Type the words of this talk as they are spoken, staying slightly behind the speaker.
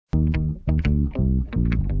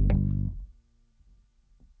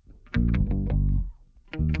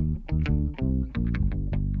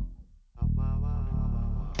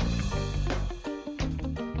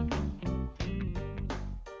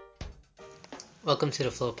Welcome to the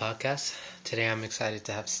Flow Podcast. Today I'm excited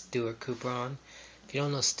to have Stuart Cooper on. If you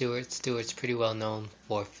don't know Stuart's pretty well known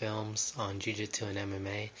for films on Jiu-Jitsu and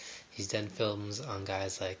MMA. He's done films on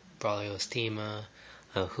guys like Braulio Estima,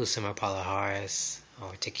 Rousimar Palhares,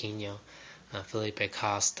 or Tiquinho, Felipe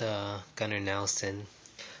Costa, Gunnar Nelson.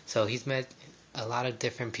 So he's met a lot of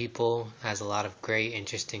different people, has a lot of great,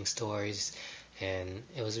 interesting stories, and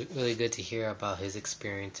it was really good to hear about his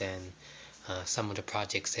experience and some of the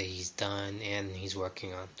projects that he's done and he's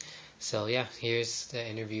working on. So yeah, here's the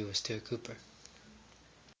interview with Stuart Cooper.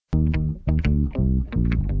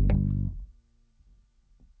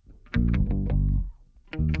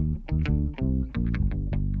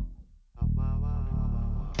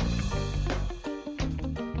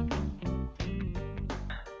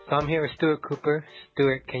 So I'm here with Stuart Cooper.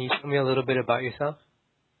 Stuart, can you tell me a little bit about yourself?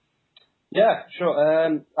 Yeah, sure.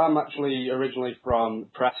 I'm actually originally from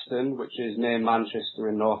Preston, which is near Manchester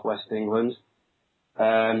in northwest England.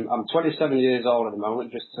 I'm 27 years old at the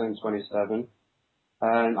moment, just turned 27.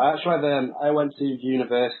 I went to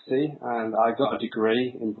university and I got a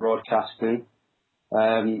degree in broadcasting.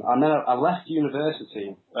 And then I left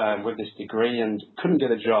university with this degree and couldn't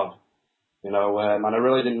get a job, and I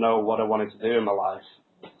really didn't know what I wanted to do in my life.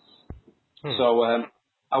 So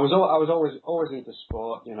I was always into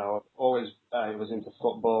sport, always was into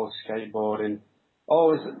football, skateboarding.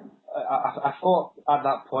 Always, I thought at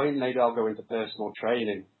that point maybe I'll go into personal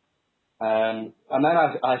training. And then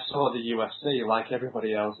I saw the UFC, like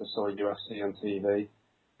everybody else. I saw UFC on TV.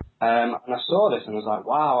 And I saw this and I was like,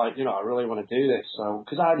 wow, I really want to do this. So,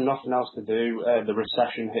 because I had nothing else to do, the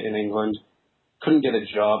recession hit in England, couldn't get a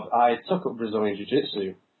job. I took up Brazilian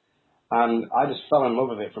Jiu-Jitsu and I just fell in love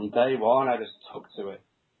with it from day one. I just took to it.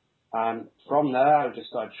 And from there, I just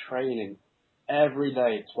started training every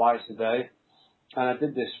day, twice a day. And I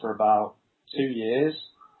did this for about 2 years.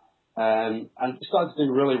 And started to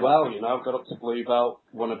do really well, got up to blue belt,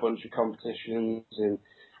 won a bunch of competitions in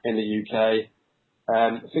the UK.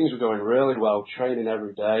 Things were going really well, training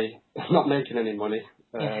every day, not making any money.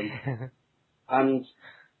 But I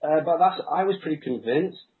was pretty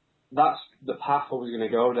convinced that's the path I was going to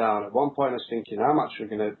go down. At one point I was thinking, I'm actually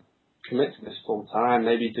going to commit to this full time,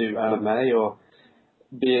 maybe do MMA or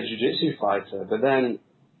be a jiu-jitsu fighter. But then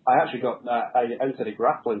I entered a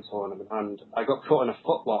grappling tournament and I got caught in a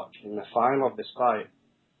footlock in the final of this fight.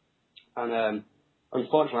 And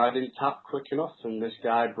unfortunately I didn't tap quick enough and this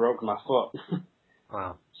guy broke my foot.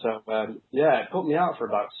 Wow. So, it put me out for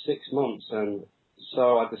about 6 months. And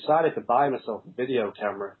so I decided to buy myself a video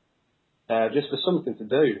camera, just for something to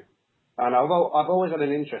do. And I've always had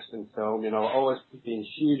an interest in film, always been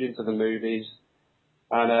huge into the movies.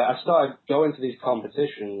 And I started going to these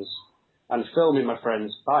competitions and filming my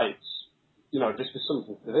friends' fights, just for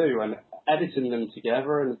something to do and editing them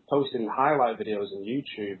together and posting highlight videos on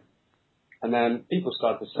YouTube. And then people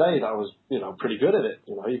started to say that I was, pretty good at it.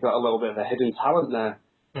 You've got a little bit of a hidden talent there.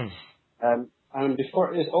 And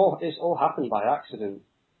before it's all happened by accident.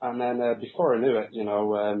 And then before I knew it,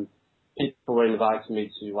 people were inviting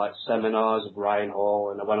me to like seminars of Ryan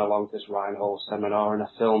Hall, and I went along to this Ryan Hall seminar and I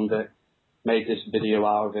filmed it, made this video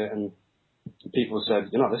out of it, and people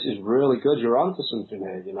said, this is really good. You're onto something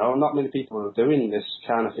here. Not many people are doing this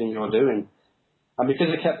kind of thing you're doing. And because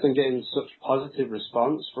I kept on getting such positive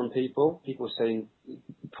response from people saying,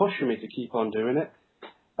 pushing me to keep on doing it.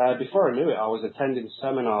 Before I knew it, I was attending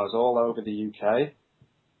seminars all over the UK,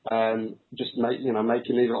 just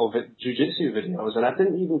making these little jiu-jitsu videos. And I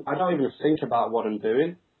don't even think about what I'm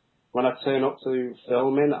doing. When I turn up to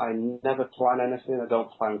filming, I never plan anything. I don't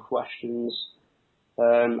plan questions.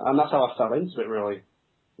 And that's how I fell into it, really.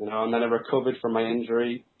 And then I recovered from my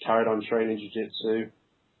injury, carried on training jiu-jitsu.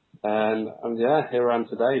 And yeah, here I am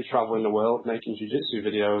today, traveling the world, making jiu-jitsu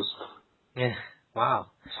videos. Yeah. Wow.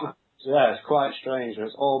 So yeah, it's quite strange.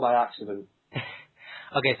 It's all by accident.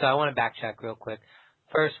 Okay, so I want to backtrack real quick.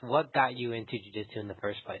 First, what got you into jiu-jitsu in the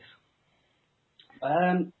first place?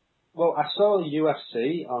 Well, I saw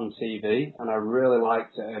UFC on TV, and I really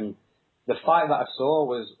liked it. And the fight that I saw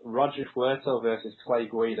was Roger Huerta versus Clay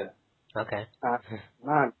Guida. Okay.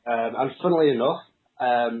 And funnily enough,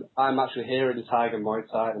 I'm actually here in Tiger Muay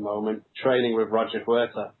Thai at the moment, training with Roger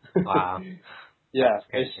Huerta. Wow. Yeah,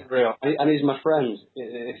 it's real. And he's my friend.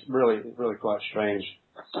 It's really quite strange.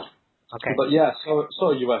 Okay. But yeah,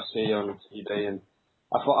 saw UFC on TV and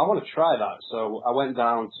I thought, I want to try that. So I went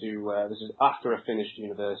down to, this is after I finished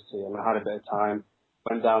university and I had a bit of time,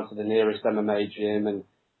 went down to the nearest MMA gym and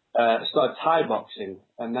started Thai boxing.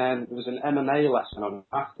 And then there was an MMA lesson on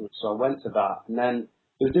afterwards, so I went to that. And then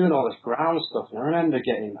we were doing all this ground stuff and I remember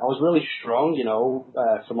I was really strong,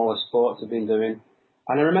 from all the sports I've been doing.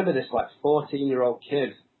 And I remember this like 14-year-old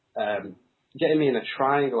kid getting me in a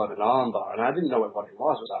triangle at an armbar, and I didn't know what it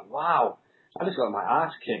was. I was like, wow, I just got my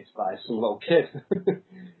ass kicked by some little kid.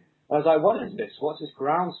 I was like, what is this? What's this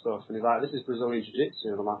ground stuff? And he's like, this is Brazilian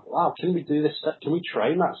Jiu-Jitsu. And I'm like, wow, can we do this? Can we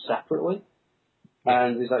train that separately? Yeah.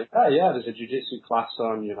 And he's like, oh yeah, there's a Jiu-Jitsu class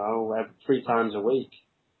on, 3 times a week.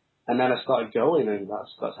 And then I started going, and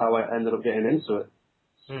that's how I ended up getting into it.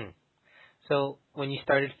 Hmm. So when you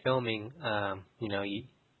started filming, you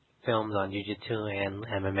filmed on Jiu-Jitsu and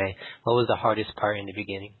MMA, what was the hardest part in the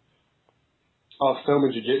beginning? Oh,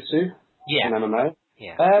 filming Jiu-Jitsu Yeah. and MMA.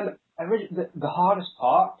 Yeah. The hardest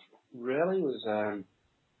part really was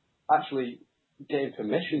actually getting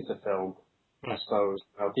permission to film, I suppose.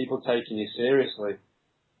 People taking you seriously.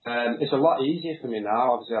 It's a lot easier for me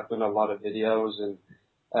now. Obviously, I've done a lot of videos, and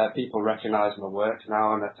people recognise my work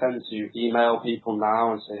now, and I tend to email people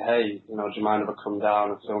now and say, hey, do you mind if I come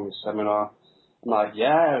down and film your seminar? I'm like,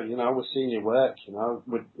 yeah, we're seeing your work,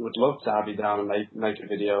 would love to have you down and make a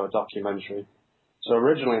video, a documentary. So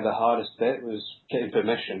originally the hardest bit was getting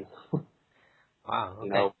permission. Wow. you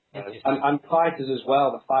Okay. know, Interesting. and fighters as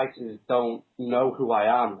well. The fighters don't know who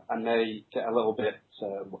I am, and they get a little bit,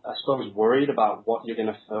 I suppose, worried about what you're going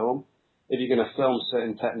to film. If you're going to film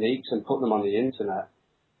certain techniques and put them on the internet.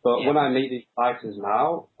 But Yeah. when I meet these fighters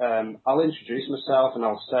now, I'll introduce myself and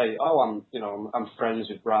I'll say, "Oh, I'm friends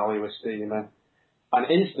with Braulio Estima,"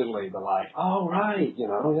 and instantly they're like, "Oh, right, yeah,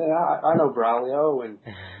 I know Braulio," and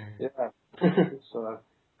yeah, so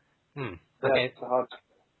yeah, Okay. it's hard.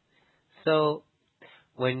 So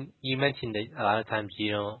when you mentioned that a lot of times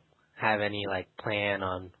you don't have any like plan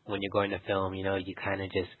on when you're going to film, you kind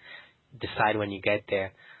of just decide when you get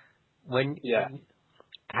there. When Yeah.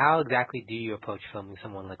 How exactly do you approach filming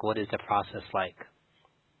someone? Like, what is the process like?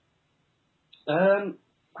 I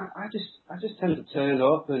just tend to turn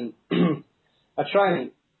up and I try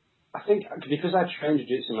and I think because I train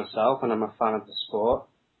jiu-jitsu myself and I'm a fan of the sport,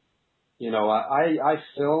 I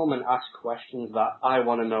film and ask questions that I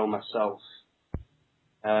want to know myself.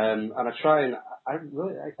 And I try and I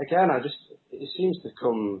really, again, it seems to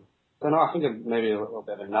come, I don't know, I think I'm maybe a little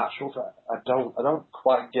bit of a natural, but I don't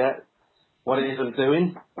quite get what it is I'm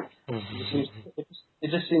doing. It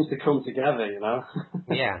just seems to come together.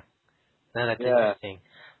 Yeah, no, that's Yeah. interesting.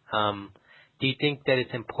 Do you think that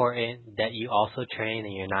it's important that you also train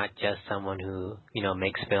and you're not just someone who,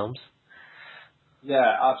 makes films?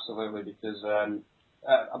 Yeah, absolutely. Because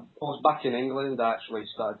I was back in England. I actually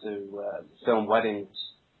started to film weddings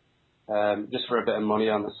just for a bit of money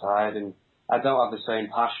on the side, and I don't have the same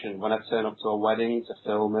passion when I turn up to a wedding to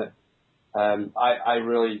film it.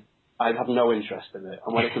 I have no interest in it.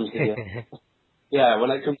 And when it comes to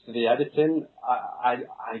when it comes to the editing, I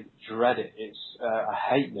dread it. I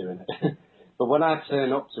hate doing it. But when I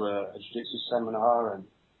turn up to a jiu-jitsu seminar and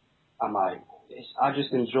I'm like, I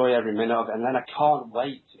just enjoy every minute of it, and then I can't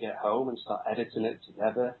wait to get home and start editing it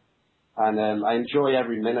together. And I enjoy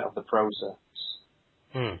every minute of the process.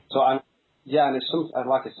 So and it's something,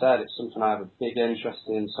 like I said, it's something I have a big interest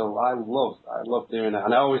in. So I love doing it,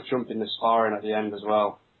 and I always jump in the sparring at the end as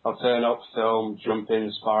well. I'll turn up, film, jump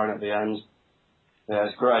in, sparring at the end. Yeah,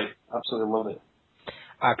 it's great. Absolutely love it.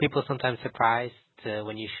 Are people sometimes surprised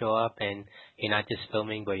when you show up and you're not just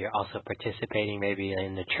filming, but you're also participating maybe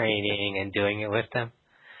in the training and doing it with them?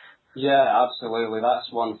 Yeah, absolutely.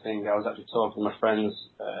 That's one thing I was actually talking to my friends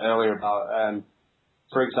earlier about.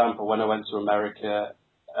 For example, when I went to America,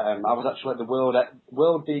 I was actually at the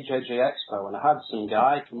World BJJ Expo, and I had some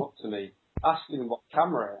guy come up to me asking what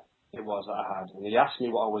camera it was that I had, and he asked me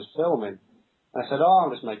what I was filming. And I said, "Oh,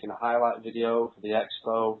 I'm just making a highlight video for the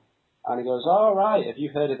expo." And he goes, "Oh, right, have you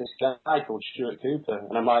heard of this guy called Stuart Cooper?"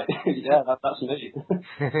 And I'm like, "Yeah, that's me."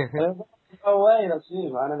 And I'm like, "No way, that's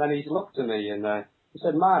you, man." And then he looked at me and he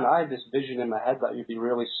said, "Man, I had this vision in my head that you'd be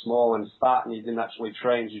really small and fat and you didn't actually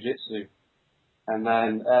train jiu-jitsu." And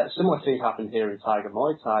then similar thing happened here in Tiger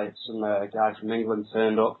Muay Thai. Some guy from England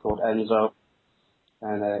turned up called Enzo,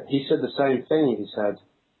 and he said the same thing. He said,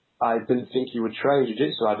 "I didn't think you would train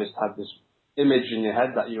jiu-jitsu. I just had this image in your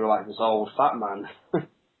head that you were like this old fat man."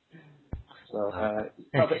 So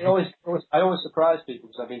I always surprise people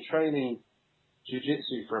because I've been training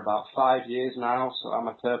jiu-jitsu for about 5 years now. So I'm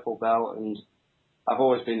a purple belt, and I've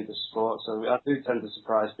always been into sport. So I do tend to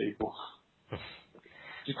surprise people, which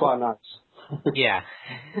is quite nice. Yeah.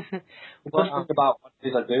 The good thing Well, about what it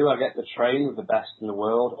is I do, I get to train with the best in the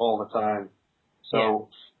world all the time. yeah. So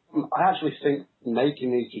I actually think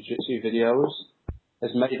making these jiu-jitsu videos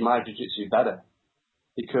has made my jiu-jitsu better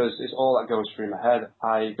because it's all that goes through my head.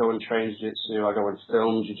 I go and train jiu-jitsu, I go and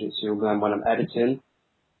film jiu-jitsu, and then when I'm editing,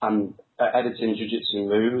 I'm editing jiu-jitsu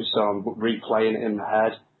moves, so I'm replaying it in my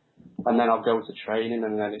head, and then I'll go to training,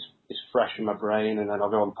 and then it's fresh in my brain, and then I'll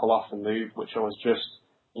go and pull off the move, which I was just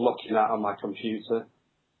looking at on my computer.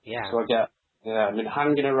 Yeah. So I mean,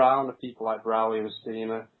 hanging around with people like Braulio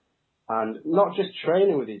Estima, and not just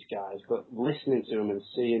training with these guys, but listening to them and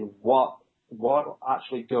seeing what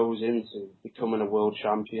actually goes into becoming a world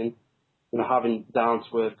champion. You know, having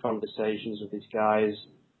down-to-earth conversations with these guys,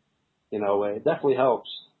 you know, it definitely helps.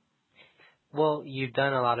 Well, you've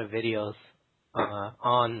done a lot of videos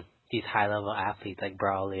on these high-level athletes like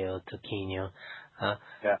Braulio, Toquinho.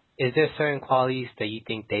 Yeah. Is there certain qualities that you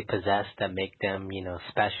think they possess that make them, you know,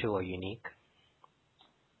 special or unique?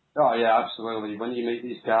 Oh yeah, absolutely. When you meet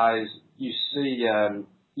these guys, you see,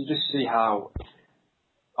 you just see how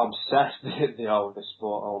obsessed they are with the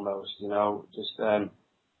sport almost. You know, just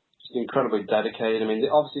incredibly dedicated. I mean,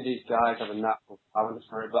 obviously these guys have a natural talent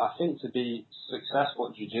for it, but I think to be successful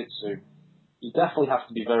at jiu-jitsu, you definitely have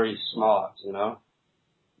to be very smart. You know,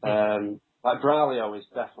 like Braulio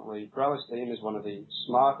Estima is one of the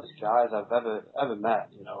smartest guys I've ever met.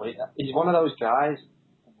 You know, he's one of those guys.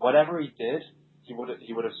 Whatever he did, he would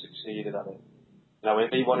have succeeded at it. You know,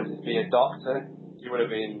 if he wanted to be a doctor, he would have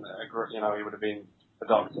been a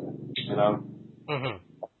doctor. You know.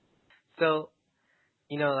 Mm-hmm. So,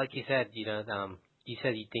 you know, like you said, you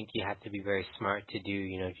said you think you have to be very smart to do,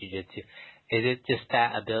 you know, jiu-jitsu. Is it just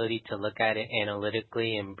that ability to look at it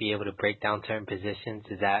analytically and be able to break down certain positions?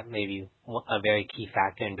 Is that maybe a very key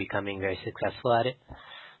factor in becoming very successful at it?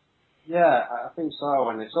 Yeah, I think so,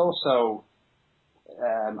 and it's also,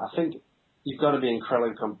 I think you've got to be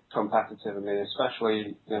incredibly competitive. I mean,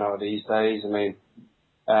 especially, you know, these days. I mean,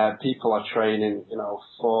 people are training, you know,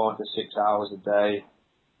 4 to 6 hours a day,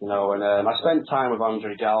 you know, and I spent time with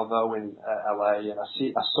Andre Galvao in LA, and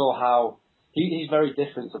I saw how he's very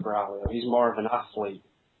different to Braulio. He's more of an athlete,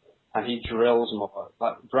 and he drills more.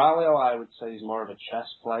 Like Braulio, I would say, he's more of a chess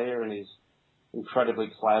player, and he's incredibly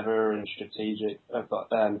clever and strategic. But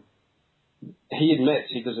he admits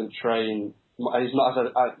he doesn't train. He's not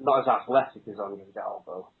as athletic as Andre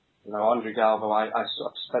Galvao. You know, Andre Galvao, I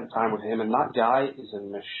sort of spent time with him, and that guy is a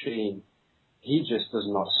machine. He just does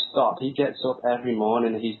not stop. He gets up every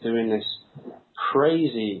morning. He's doing this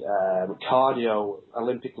crazy cardio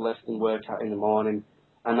Olympic lifting workout in the morning,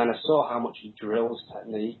 and then I saw how much he drills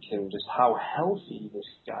technique and just how healthy this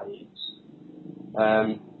guy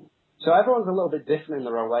is. So everyone's a little bit different in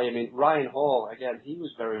their own way. I mean, Ryan Hall, again, he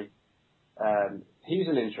was he's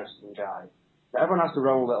an interesting guy. Everyone has their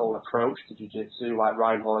own little approach to jiu-jitsu. Like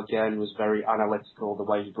Ryan Hall, again, was very analytical, the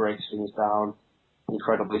way he breaks things down,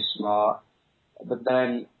 incredibly smart. But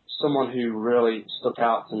then someone who really stuck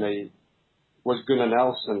out to me was Gunnar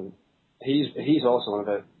Nelson. He's also one of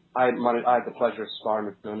the, I had the pleasure of sparring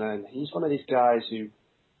with Gunnar, and he's one of these guys who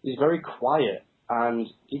is very quiet, and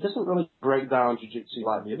he doesn't really break down jiu-jitsu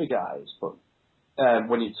like the other guys, but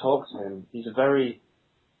when you talk to him, he's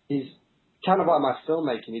kind of like my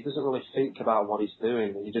filmmaking. He doesn't really think about what he's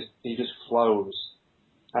doing. He just flows.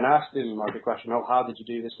 And I asked him like the question, "Oh, how did you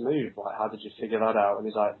do this move? Like, how did you figure that out?" And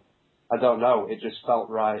he's like, "I don't know. It just felt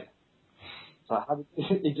right." So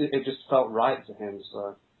it just felt right to him.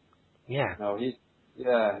 So Yeah. you know,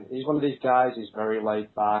 he's one of these guys. He's very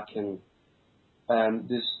laid back, and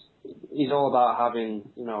he's all about having,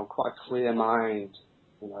 you know, quite a clear mind.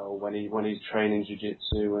 You know, when he's training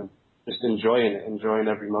jiu-jitsu and just enjoying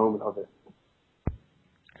every moment of it.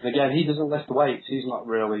 And again, he doesn't lift weights. He's not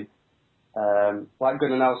really, like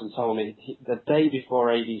Gunnar Nelson told me, the day before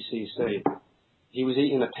ADCC, he was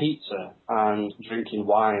eating a pizza and drinking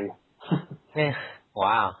wine.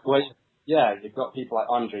 Wow. Well, yeah, you've got people like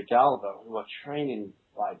Andre Galvao who are training,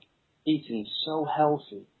 like, eating so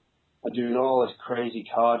healthy and doing all this crazy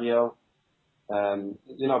cardio.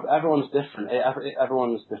 You know, everyone's different.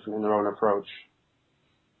 Everyone's different in their own approach.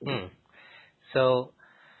 So,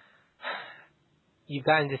 you've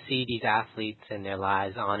gotten to see these athletes and their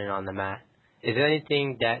lives on and on the mat. Is there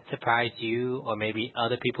anything that surprised you, or maybe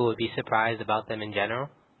other people would be surprised about them in general?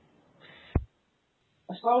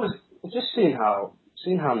 I suppose just seeing how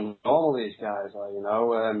normal these guys are. You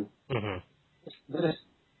know,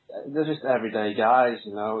 they're just everyday guys.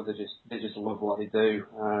 You know, they just love what they do,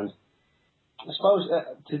 and I suppose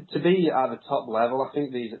to be at the top level, I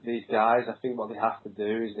think these guys, I think what they have to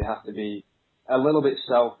do is they have to be a little bit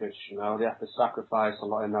selfish. You know, they have to sacrifice a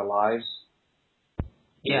lot in their lives.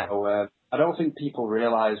 Yeah. You know, I don't think people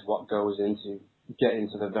realize what goes into getting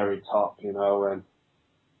to the very top. You know, and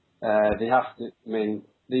they have to. I mean,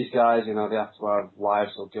 these guys, you know, they have to have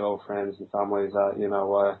wives or girlfriends and families that, you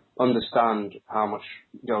know, understand how much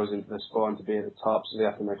goes into the sport and to be at the top. So they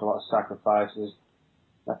have to make a lot of sacrifices.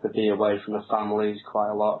 have to be away from the families quite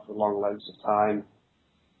a lot for long lengths of time.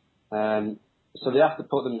 So they have to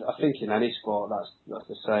put them, I think in any sport that's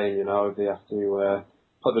the same, you know, they have to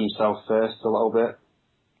put themselves first a little bit.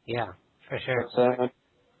 Yeah, for sure. But,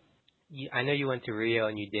 I know you went to Rio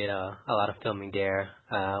and you did a lot of filming there.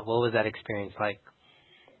 What was that experience like?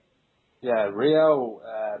 yeah, Rio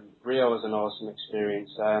was an awesome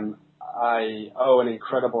experience. I owe an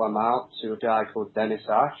incredible amount to a guy called Dennis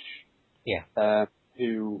Ash,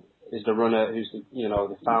 who is the runner, who's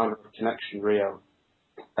the founder of Connection Rio.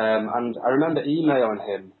 And I remember emailing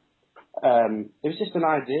him. It was just an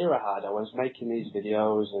idea I had. I was making these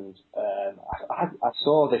videos, and I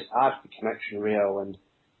saw this ad for Connection Rio, and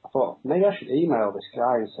I thought maybe I should email this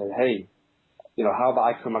guy and say, hey, how about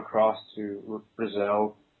I come across to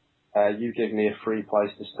Brazil? You give me a free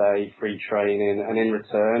place to stay, free training, and in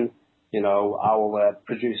return, I will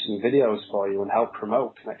produce some videos for you and help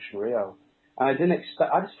promote Connection Rio. And I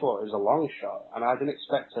just thought it was a long shot, and I didn't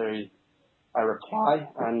expect a reply,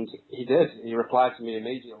 and he did. He replied to me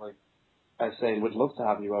immediately saying, we'd love to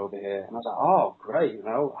have you over here. And I was like, oh, great,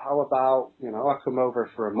 how about, I come over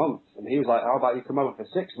for a month? And he was like, how about you come over for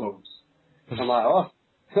 6 months? I'm like, oh,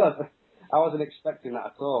 I wasn't expecting that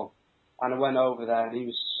at all. And I went over there, and he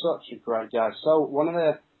was such a great guy. So one of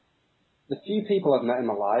the few people I've met in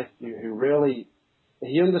my life who really,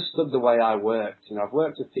 he understood the way I worked. I've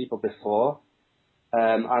worked with people before,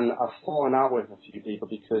 and I've fallen out with a few people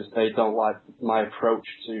because they don't like my approach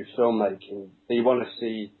to filmmaking. They want to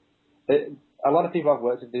see, a lot of people I've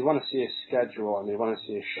worked with, they want to see a schedule and they want to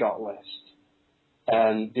see a shot list.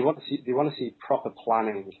 And they want to see proper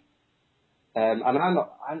planning. And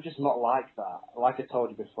I'm just not like that. Like I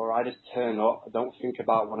told you before, I just turn up. I don't think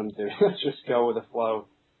about what I'm doing. I just go with the flow.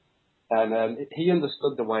 And he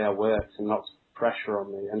understood the way I worked and not pressure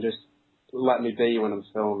on me and just let me be when I'm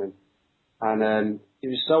filming. And he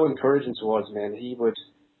was so encouraging towards me, and he would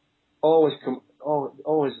always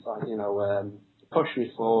push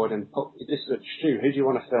me forward and this is Stu, who do you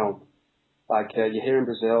want to film? Like, you're here in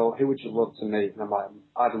Brazil, who would you love to meet? And I'm like,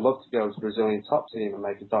 I'd love to go to the Brazilian top team and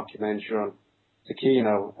make a documentary on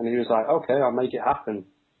Taquino. And he was like, okay, I'll make it happen.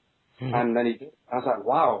 Mm-hmm. And then I was like,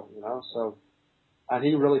 wow, so, and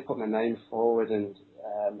he really put my name forward, and,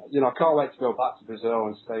 I can't wait to go back to Brazil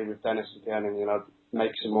and stay with Dennis again and,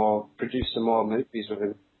 produce some more movies with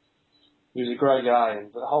him. He was a great guy,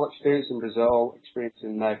 and the whole experience in Brazil,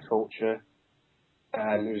 experiencing their culture,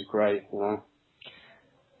 it was great,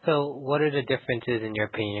 So what are the differences, in your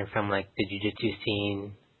opinion, from like the jiu-jitsu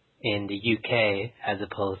scene in the UK as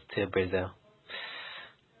opposed to Brazil?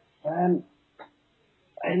 And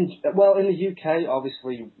well, in the UK,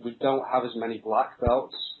 obviously, we don't have as many black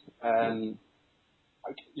belts. In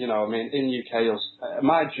the UK,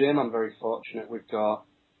 my gym, I'm very fortunate. We've got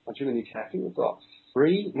my gym in the UK. I think we've got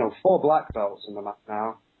 4 black belts in the mat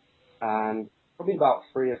now, and probably about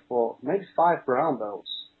 3 or 4, maybe 5 brown belts.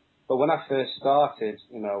 But when I first started,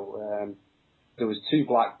 there was 2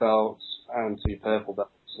 black belts and 2 purple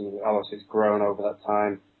belts, and obviously it's grown over that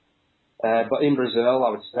time. But in Brazil, I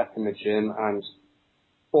would step in the gym, and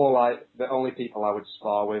the only people I would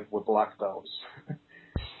spar with were black belts.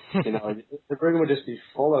 The room would just be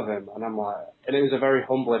full of them, and and it was a very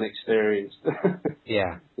humbling experience.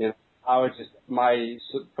 Yeah. I would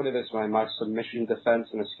put it this way, my submission, defense,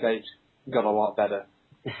 and escape got a lot better.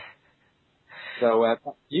 So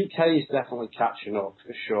UK is definitely catching up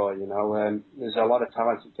for sure. There's a lot of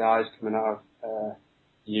talented guys coming out of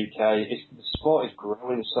the UK. The sport is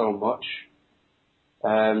growing so much.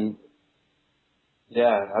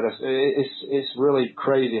 It's really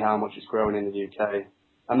crazy how much it's growing in the UK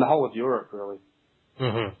and the whole of Europe, really.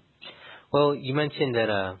 Mm-hmm. Well, you mentioned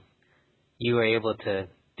that you were able to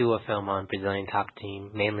do a film on Brazilian top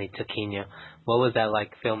team, mainly Taquino. What was that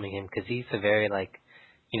like filming him? Because he's a very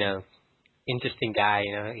interesting guy.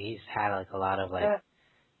 He's had a lot of I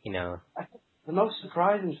think the most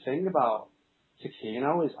surprising thing about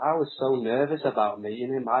Taquino is I was so nervous about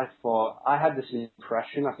meeting him. I thought I had this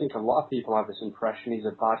impression. I think a lot of people have this impression he's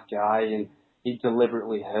a bad guy and he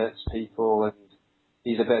deliberately hurts people, and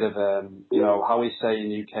he's a bit of how we say in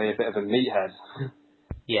the UK, a bit of a meathead.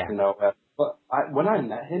 Yeah. But when I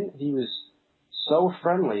met him, he was so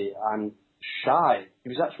friendly and shy. He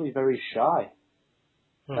was actually very shy.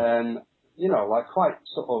 Quite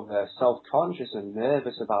sort of self-conscious and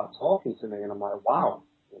nervous about talking to me. And I'm like, wow,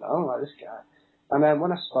 this guy. And then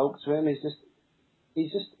when I spoke to him,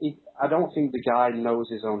 I don't think the guy knows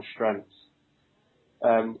his own strengths.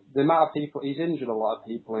 The amount of people, he's injured a lot of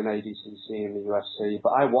people in ADCC and the UFC, but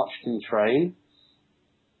I watched him train.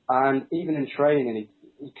 And even in training,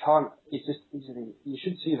 he can't. You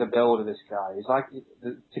should see the build of this guy. He's like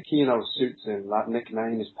Taquino suits him. That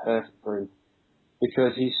nickname is perfect for him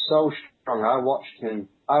because he's so strong. I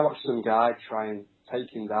watched some guy try and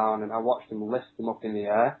take him down, and I watched him lift him up in the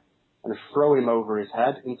air and throw him over his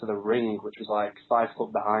head into the ring, which was like 5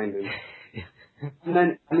 foot behind him.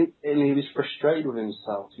 And he was frustrated with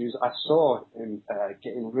himself. I saw him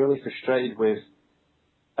getting really frustrated with,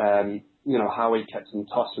 how he kept on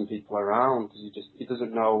tossing people around because he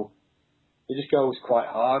doesn't know. He just goes quite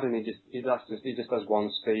hard, and he just has one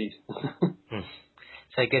speed.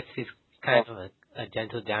 So I guess he's kind of a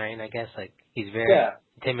gentle giant. I guess like he's very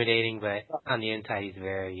intimidating, but on the inside he's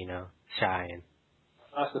very shy. And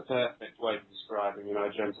that's the perfect way to describe him. A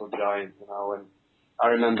gentle giant. And I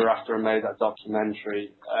remember after I made that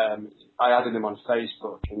documentary, I added him on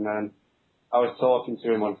Facebook, and then I was talking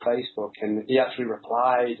to him on Facebook, and he actually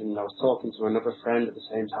replied, and I was talking to another friend at the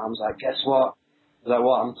same time. I was like, guess what? I was like,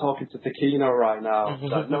 what? I'm talking to Taquino right now. I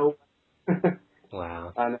was like, no.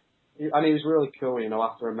 Wow. And he was really cool,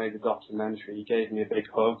 after I made the documentary, he gave me a big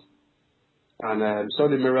hug. And so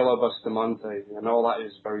did Murillo Bustamante, and all that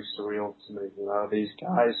is very surreal to me. These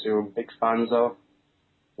guys who I'm big fans of,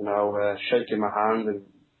 shaking my hand and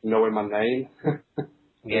knowing my name.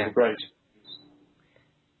 Yeah. It's great.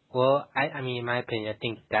 Well, I mean, in my opinion, I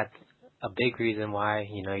think that's a big reason why,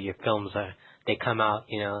 your films they come out,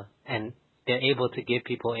 and they're able to give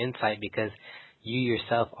people insight because you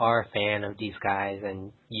yourself are a fan of these guys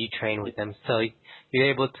and you train with them. So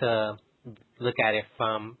you're able to look at it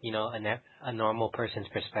from, a normal person's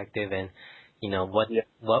perspective, and, what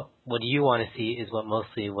you want to see is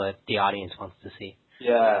mostly what the audience wants to see.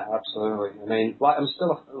 Yeah, absolutely. I mean, I'm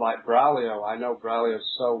still like Braulio. I know Braulio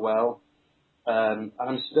so well. And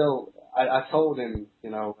I told him,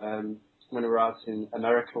 when we were out in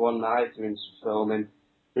America one night doing some filming,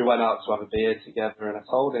 we went out to have a beer together, and I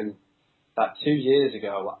told him that 2 years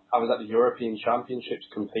ago, I was at the European Championships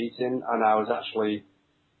competing, and I was actually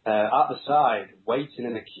at the side, waiting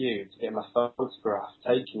in a queue to get my photograph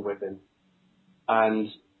taken with him. And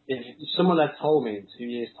if someone had told me in 2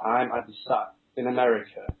 years' time I'd be sat in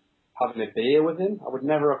America having a beer with him, I would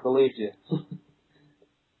never have believed you.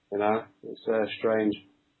 It's strange.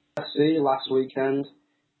 See, last weekend,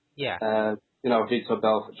 yeah, Vito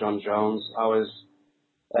Belfort, John Jones. I was,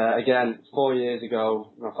 again, 5 years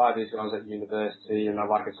ago, I was at university, and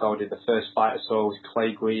like I told you, the first fight I saw was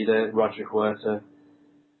Clay Guida, Roger Huerta.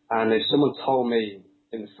 And if someone told me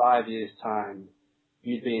in 5 years' time,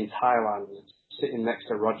 you'd be in Thailand, sitting next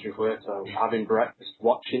to Roger Huerta, having breakfast,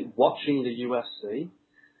 watching the UFC,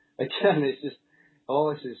 again, it's just,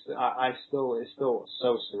 all this is, it's still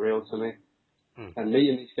so surreal to me. And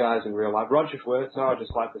meeting these guys in real life. Roger Huerta, I'd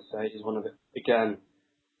just like to say, he's one of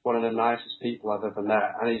the nicest people I've ever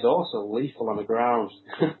met. And he's also lethal on the ground.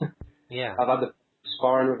 Yeah. I've had the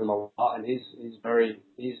sparring with him a lot, and he's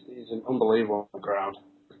an unbelievable on the ground.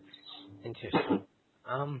 Interesting.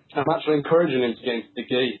 I'm actually encouraging him to get into the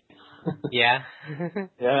gi. Yeah?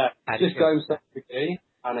 Yeah. Just got himself the gi,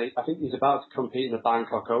 and I think he's about to compete in the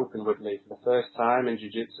Bangkok Open with me for the first time in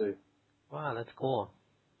Jiu-Jitsu. Wow, that's cool.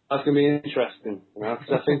 That's going to be interesting,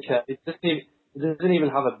 because I think he doesn't even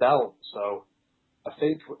have a belt, so I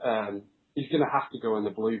think he's going to have to go in the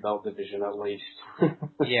blue belt division at least.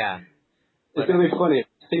 Yeah. It's going to be funny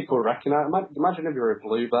if people recognize. Imagine if you're a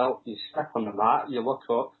blue belt, you step on the mat, you look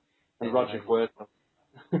up, and Roger Huerta.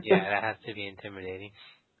 Yeah, that has to be intimidating.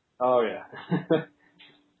 Oh yeah.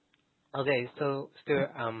 Okay, so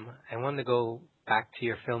Stuart, I want to go back to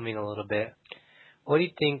your filming a little bit. What do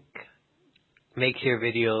you think makes your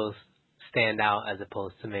videos stand out as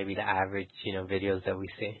opposed to maybe the average, videos that we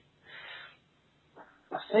see?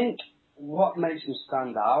 I think what makes them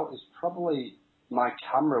stand out is probably my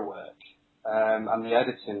camera work and the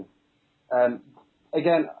editing.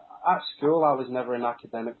 Again, at school I was never an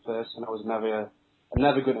academic person. I was never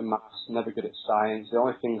good at maths, never good at science. The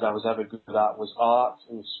only things I was ever good at was art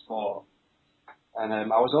and sport. And I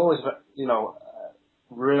was always,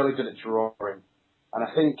 really good at drawing. And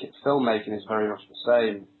I think filmmaking is very much the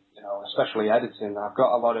same, especially editing. I've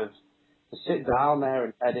got a lot of, to sit down there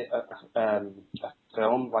and edit a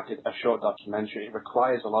film, like a short documentary, it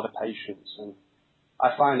requires a lot of patience. And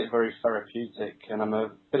I find it very therapeutic, and I'm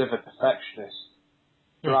a bit of a perfectionist.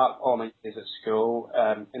 Throughout all my years at school,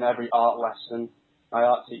 in every art lesson, my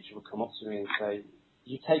art teacher would come up to me and say,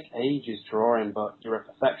 you take ages drawing, but you're a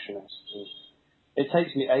perfectionist. And it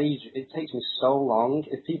takes me so long.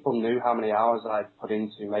 If people knew how many hours I put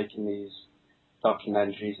into making these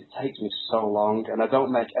documentaries, it takes me so long, and I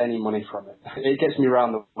don't make any money from it. It gets me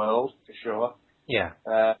around the world, for sure. Yeah.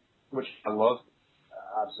 Which I love.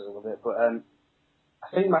 I absolutely love it. But I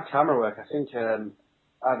think my camera work. I think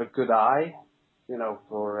I have a good eye, you know,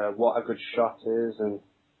 for what a good shot is, and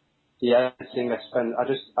the editing.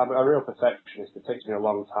 I'm a real perfectionist. It takes me a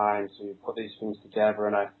long time to put these things together,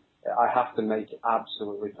 and I have to make it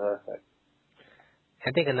absolutely perfect.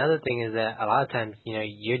 I think another thing is that a lot of times, you know,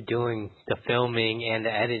 you're doing the filming and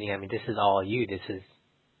the editing. I mean, this is all you. This is,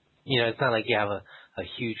 you know, it's not like you have a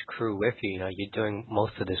huge crew with you. You know, you're doing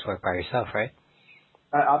most of this work by yourself, right?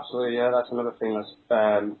 Absolutely, yeah. That's another thing.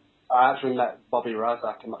 I actually met Bobby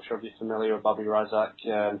Razak. I'm not sure if you're familiar with Bobby Razak.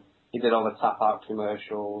 He did all the Tap Out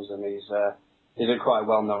commercials, and he's a quite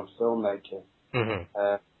well-known filmmaker.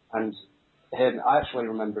 Mm-hmm. And I actually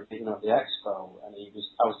remember being at the expo, and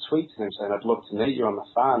I was tweeting him saying, "I'd love to meet you. I'm a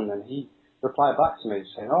fan," and he replied back to me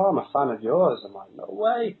saying, "Oh, I'm a fan of yours." I'm like, "No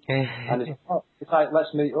way!" And it's like,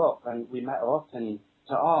 "Let's meet up," and we met up, and he's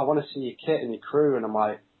like, "Oh, I want to see your kit and your crew," and I'm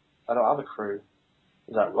like, "I don't have a crew."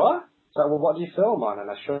 He's like, "What?" He's like, "Well, what do you film on?"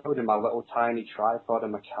 And I showed him my little tiny tripod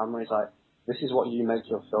and my camera. He's like, "This is what you make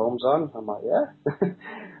your films on?" I'm like, "Yeah."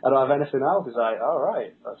 I don't have anything else. He's like, "All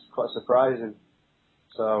right, that's quite surprising."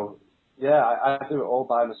 So, yeah, I do it all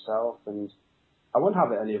by myself, and I wouldn't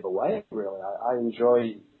have it any other way, really. I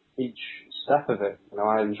enjoy each step of it. You know,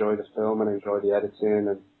 I enjoy the film and enjoy the editing,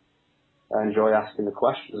 and I enjoy asking the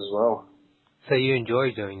questions as well. So you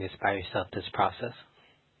enjoy doing this by yourself, this process?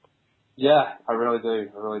 Yeah, I really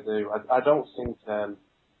do. I really do. I don't think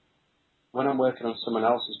when I'm working on someone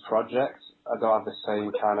else's project, I don't have the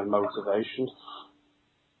same kind of motivation.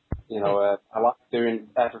 You know, I like doing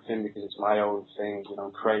everything because it's my own thing. You know,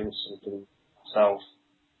 I'm creating something myself.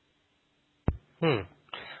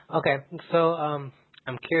 Okay, so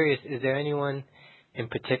I'm curious, is there anyone in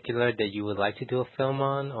particular that you would like to do a film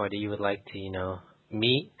on, or that you would like to, you know,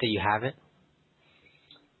 meet that you haven't?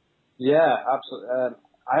 Yeah, absolutely.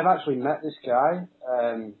 I've actually met this guy.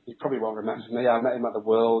 You probably won't remember me. I met him at the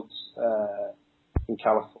Worlds in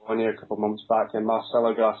California a couple of months back, and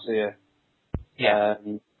Marcelo Garcia. Yeah.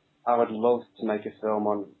 I would love to make a film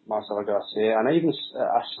on Marcelo Garcia, and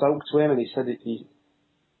I spoke to him, and he said he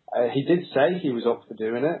did say he was up for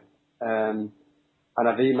doing it. And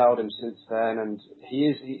I've emailed him since then, and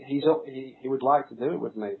he would like to do it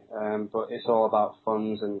with me. But it's all about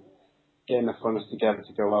funds and getting the funds together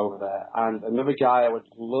to go over there. And another guy I would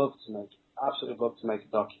absolutely love to make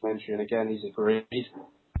a documentary, and again, he's agreed.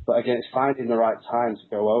 But again, it's finding the right time to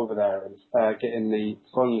go over there and getting the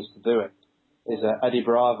funds to do it. Is Eddie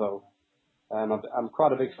Bravo. I'm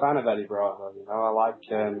quite a big fan of Eddie Bravo. You know, I like.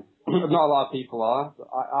 Not a lot of people are, but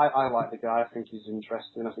I like the guy. I think he's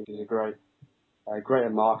interesting. I think he's great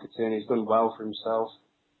at marketing. He's done well for himself.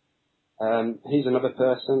 He's another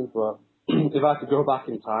person, but if I could go back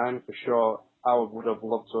in time, for sure, I would have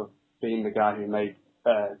loved to have been the guy who made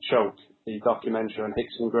Choke, the documentary on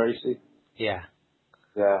Hicks and Gracie. Yeah.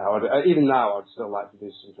 Yeah, I would. Even now, I'd still like to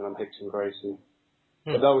do something on Hicks and Gracie.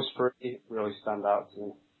 But those three really stand out to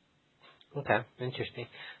me. Okay, interesting.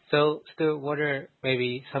 So, Stuart, what are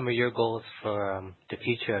maybe some of your goals for the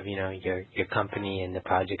future of, you know, your company and the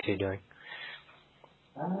projects you're doing?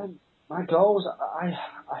 My goals, I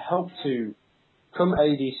hope to come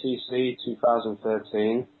ADCC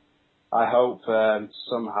 2013. I hope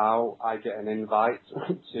somehow I get an invite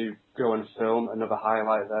to go and film another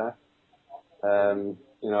highlight there.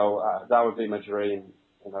 You know, that would be my dream.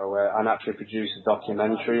 You know, and actually produce a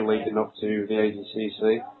documentary leading up to the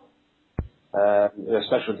ADCC.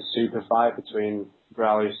 Especially the super fight between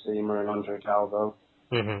Braulio Estima and Andre Galvao.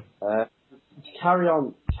 Mm-hmm. Carry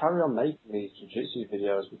on making these jiu-jitsu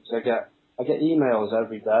videos, because I get emails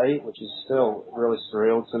every day, which is still really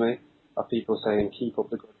surreal to me, of people saying, "Keep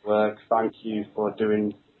up the good work. Thank you for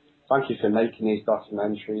making these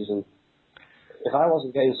documentaries." And if I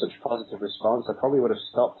wasn't getting such positive response, I probably would have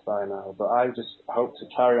stopped by now. But I just hope to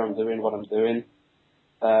carry on doing what I'm doing.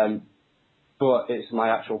 But it's my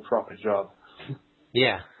actual proper job.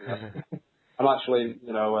 Yeah. I'm actually,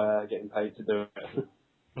 getting paid to do it.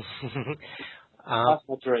 That's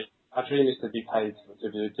my dream. My dream is to be paid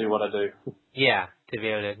to do what I do. Yeah, to be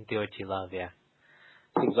able to do what you love, yeah.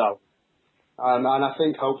 Exactly. And I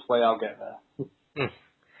think hopefully I'll get there.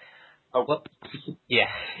 Well, yeah.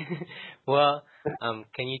 Well,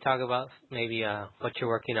 can you talk about maybe what you're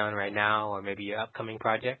working on right now, or maybe your upcoming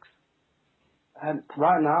projects?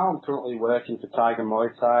 Right now, I'm currently working for Tiger Muay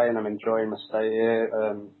Thai, and I'm enjoying my stay here.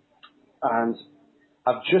 And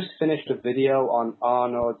I've just finished a video on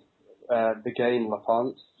Arnaud Biguin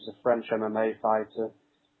Lapont, who's a French MMA fighter,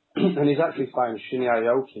 and he's actually fighting Shinya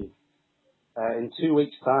Aoki in 2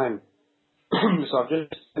 weeks' time. So I've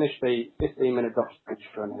just finished the 15-minute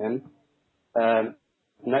documentary on him.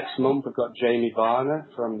 Next month, we've got Jamie Varner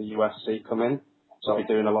from the UFC coming. So I'll be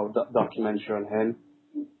doing a lot of documentary on him.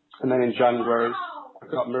 And then in January,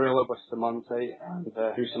 I've got Braulio Estima and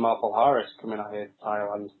Rousimar Palhares coming out here to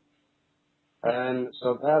Thailand.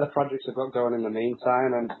 So they're the projects I've got going in the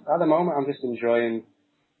meantime. And at the moment, I'm just enjoying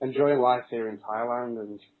life here in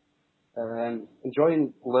Thailand and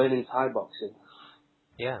enjoying learning Thai boxing.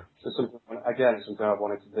 Yeah. So something I've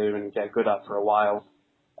wanted to do and get good at for a while,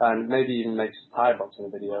 and maybe even make some Thai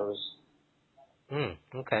boxing videos.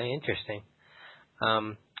 Okay, interesting.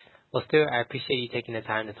 Well, Stuart, I appreciate you taking the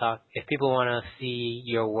time to talk. If people want to see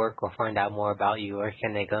your work or find out more about you, where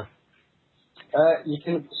can they go? You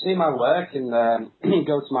can see my work and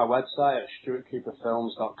go to my website at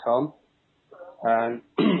stuartcooperfilms.com. And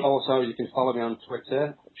also you can follow me on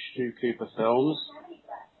Twitter, Stu Cooper Films.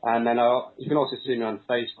 And then you can also see me on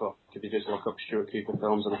Facebook. If you just look up Stuart Cooper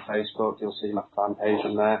Films on Facebook, you'll see my fan page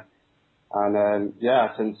on there. And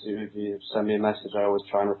I tend to, if you send me a message, I always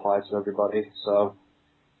try and reply to everybody. So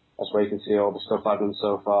that's where you can see all the stuff I've done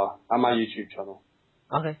so far, and my YouTube channel.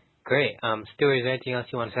 Okay, great. Stuart, is there anything else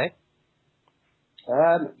you want to say?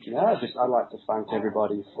 I'd like to thank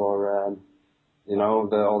everybody for,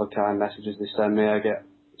 all the kind messages they send me. I get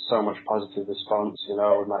so much positive response,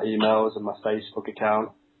 with my emails and my Facebook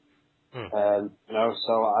account.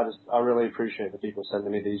 So I really appreciate the people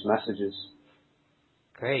sending me these messages.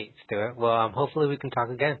 Great, Stuart. Well, hopefully we can talk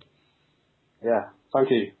again. Yeah,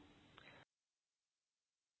 thank you.